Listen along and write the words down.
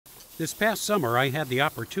This past summer, I had the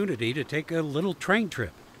opportunity to take a little train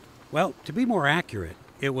trip. Well, to be more accurate,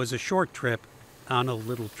 it was a short trip on a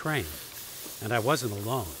little train. And I wasn't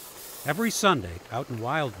alone. Every Sunday, out in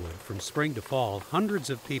Wildwood, from spring to fall, hundreds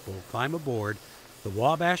of people climb aboard the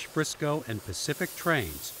Wabash, Frisco and Pacific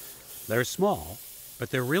trains. They're small, but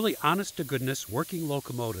they're really honest-to-goodness working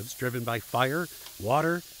locomotives driven by fire,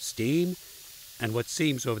 water, steam, and what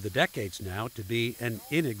seems over the decades now to be an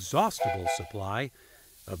inexhaustible supply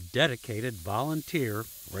of dedicated volunteer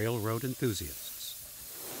railroad enthusiasts.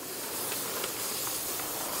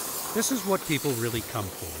 This is what people really come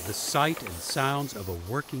for, the sight and sounds of a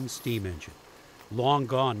working steam engine. Long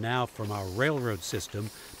gone now from our railroad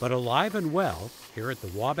system, but alive and well here at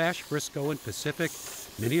the Wabash, Frisco and Pacific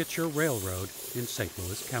Miniature Railroad in St.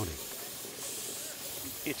 Louis County.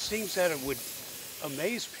 It seems that it would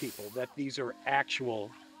amaze people that these are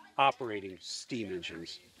actual operating steam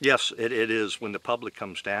engines. Yes, it is. When the public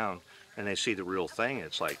comes down and they see the real thing,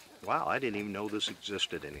 it's like, wow, I didn't even know this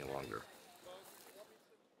existed any longer.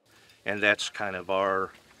 And that's kind of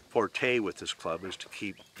our forte with this club, is to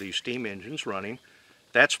keep these steam engines running.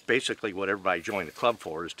 That's basically what everybody joined the club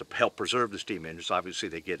for, is to help preserve the steam engines. Obviously,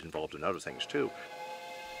 they get involved in other things too.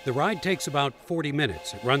 The ride takes about 40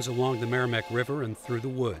 minutes. It runs along the Merrimack River and through the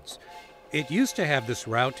woods. It used to have this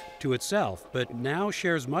route to itself, but now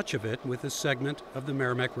shares much of it with a segment of the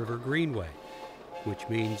Merrimack River Greenway, which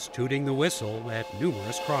means tooting the whistle at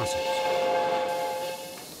numerous crossings.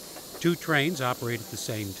 Two trains operate at the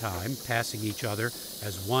same time, passing each other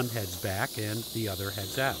as one heads back and the other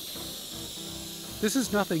heads out. This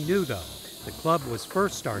is nothing new, though. The club was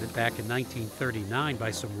first started back in 1939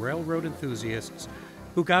 by some railroad enthusiasts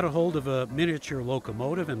who got a hold of a miniature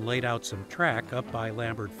locomotive and laid out some track up by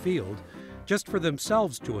Lambert Field just for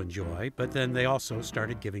themselves to enjoy, but then they also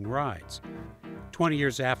started giving rides. 20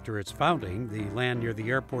 years after its founding, the land near the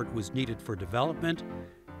airport was needed for development,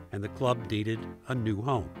 and the club needed a new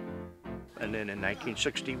home. And then in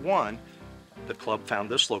 1961, the club found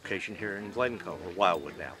this location here in Glencoe, or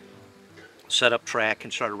Wildwood now. Set up track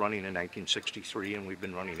and started running in 1963, and we've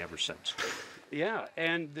been running ever since. Yeah,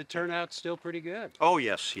 and the turnout's still pretty good. Oh,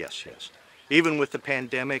 yes. Even with the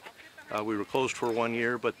pandemic, we were closed for 1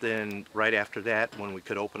 year, but then right after that, when we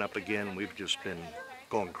could open up again, we've just been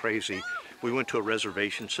going crazy. We went to a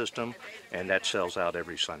reservation system, and that sells out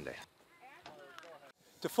every Sunday.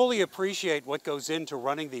 To fully appreciate what goes into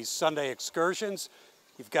running these Sunday excursions,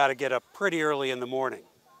 you've got to get up pretty early in the morning.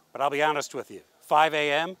 But I'll be honest with you, 5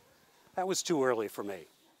 a.m., that was too early for me.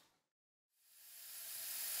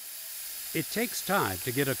 It takes time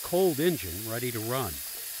to get a cold engine ready to run.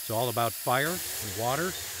 It's all about fire and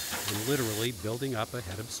water and literally building up a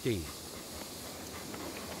head of steam.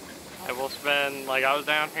 I will spend, I was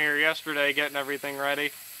down here yesterday getting everything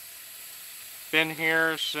ready. Been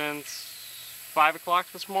here since 5 o'clock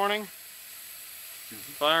this morning.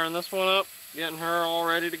 Firing this one up, getting her all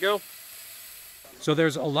ready to go. So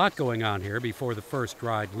there's a lot going on here before the first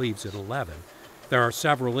ride leaves at 11. There are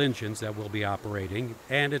several engines that will be operating,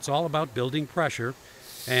 and it's all about building pressure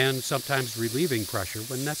and sometimes relieving pressure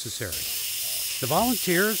when necessary. The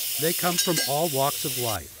volunteers, they come from all walks of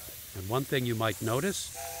life. And one thing you might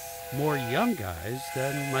notice, more young guys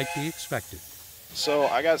than might be expected. So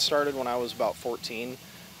I got started when I was about 14.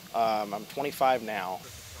 I'm 25 now.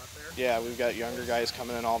 Yeah, we've got younger guys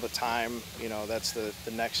coming in all the time. You know, that's the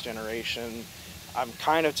next generation. I'm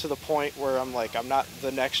kind of to the point where I'm not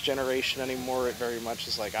the next generation anymore. It very much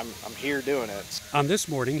is I'm here doing it. On this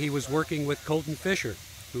morning, he was working with Colton Fisher,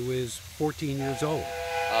 who is 14 years old.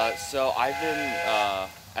 So I've been,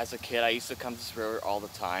 as a kid, I used to come to this railroad all the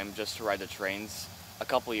time just to ride the trains. A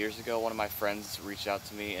couple years ago, one of my friends reached out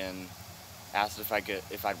to me and asked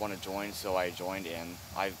if I'd want to join, so I joined, and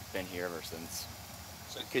I've been here ever since.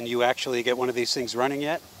 So can you actually get one of these things running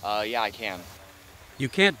yet? Yeah, I can. You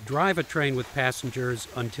can't drive a train with passengers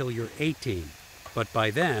until you're 18, but by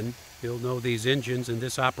then, you'll know these engines and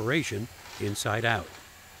this operation inside out.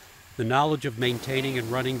 The knowledge of maintaining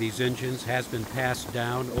and running these engines has been passed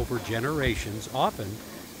down over generations, often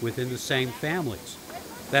within the same families.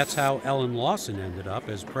 That's how Ellen Lawson ended up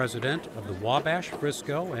as president of the Wabash,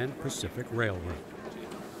 Frisco and Pacific Railroad.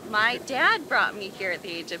 My dad brought me here at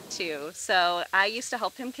the age of 2, so I used to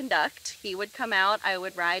help him conduct. He would come out, I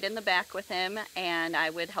would ride in the back with him, and I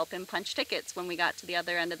would help him punch tickets when we got to the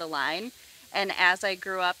other end of the line. And as I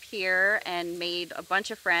grew up here and made a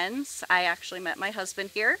bunch of friends, I actually met my husband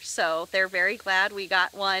here, so they're very glad we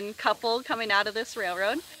got one couple coming out of this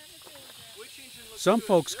railroad. Some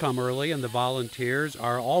folks come early, and the volunteers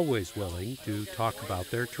are always willing to talk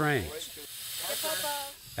about their trains.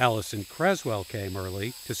 Allison Creswell came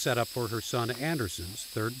early to set up for her son Anderson's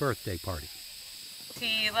 3rd birthday party.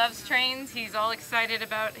 He loves trains. He's all excited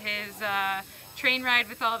about his train ride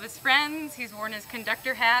with all of his friends. He's worn his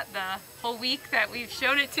conductor hat the whole week that we've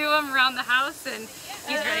shown it to him around the house, and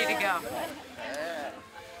he's ready to go.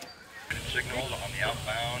 Signals on the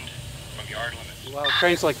outbound from yard limits. Well,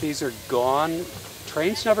 trains like these are gone.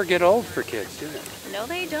 Trains never get old for kids, do they? No,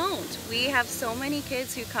 they don't. We have so many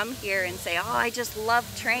kids who come here and say, oh, I just love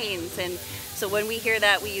trains. And so when we hear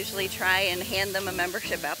that, we usually try and hand them a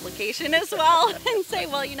membership application as well and say,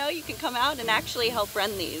 well, you know, you can come out and actually help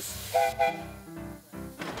run these.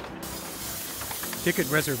 Ticket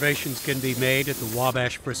reservations can be made at the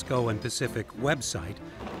Wabash, Frisco and Pacific website,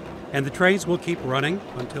 and the trains will keep running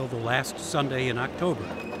until the last Sunday in October,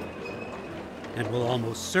 and will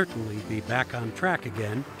almost certainly be back on track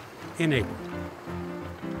again in April.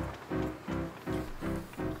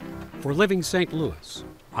 For Living St. Louis,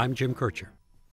 I'm Jim Kircher.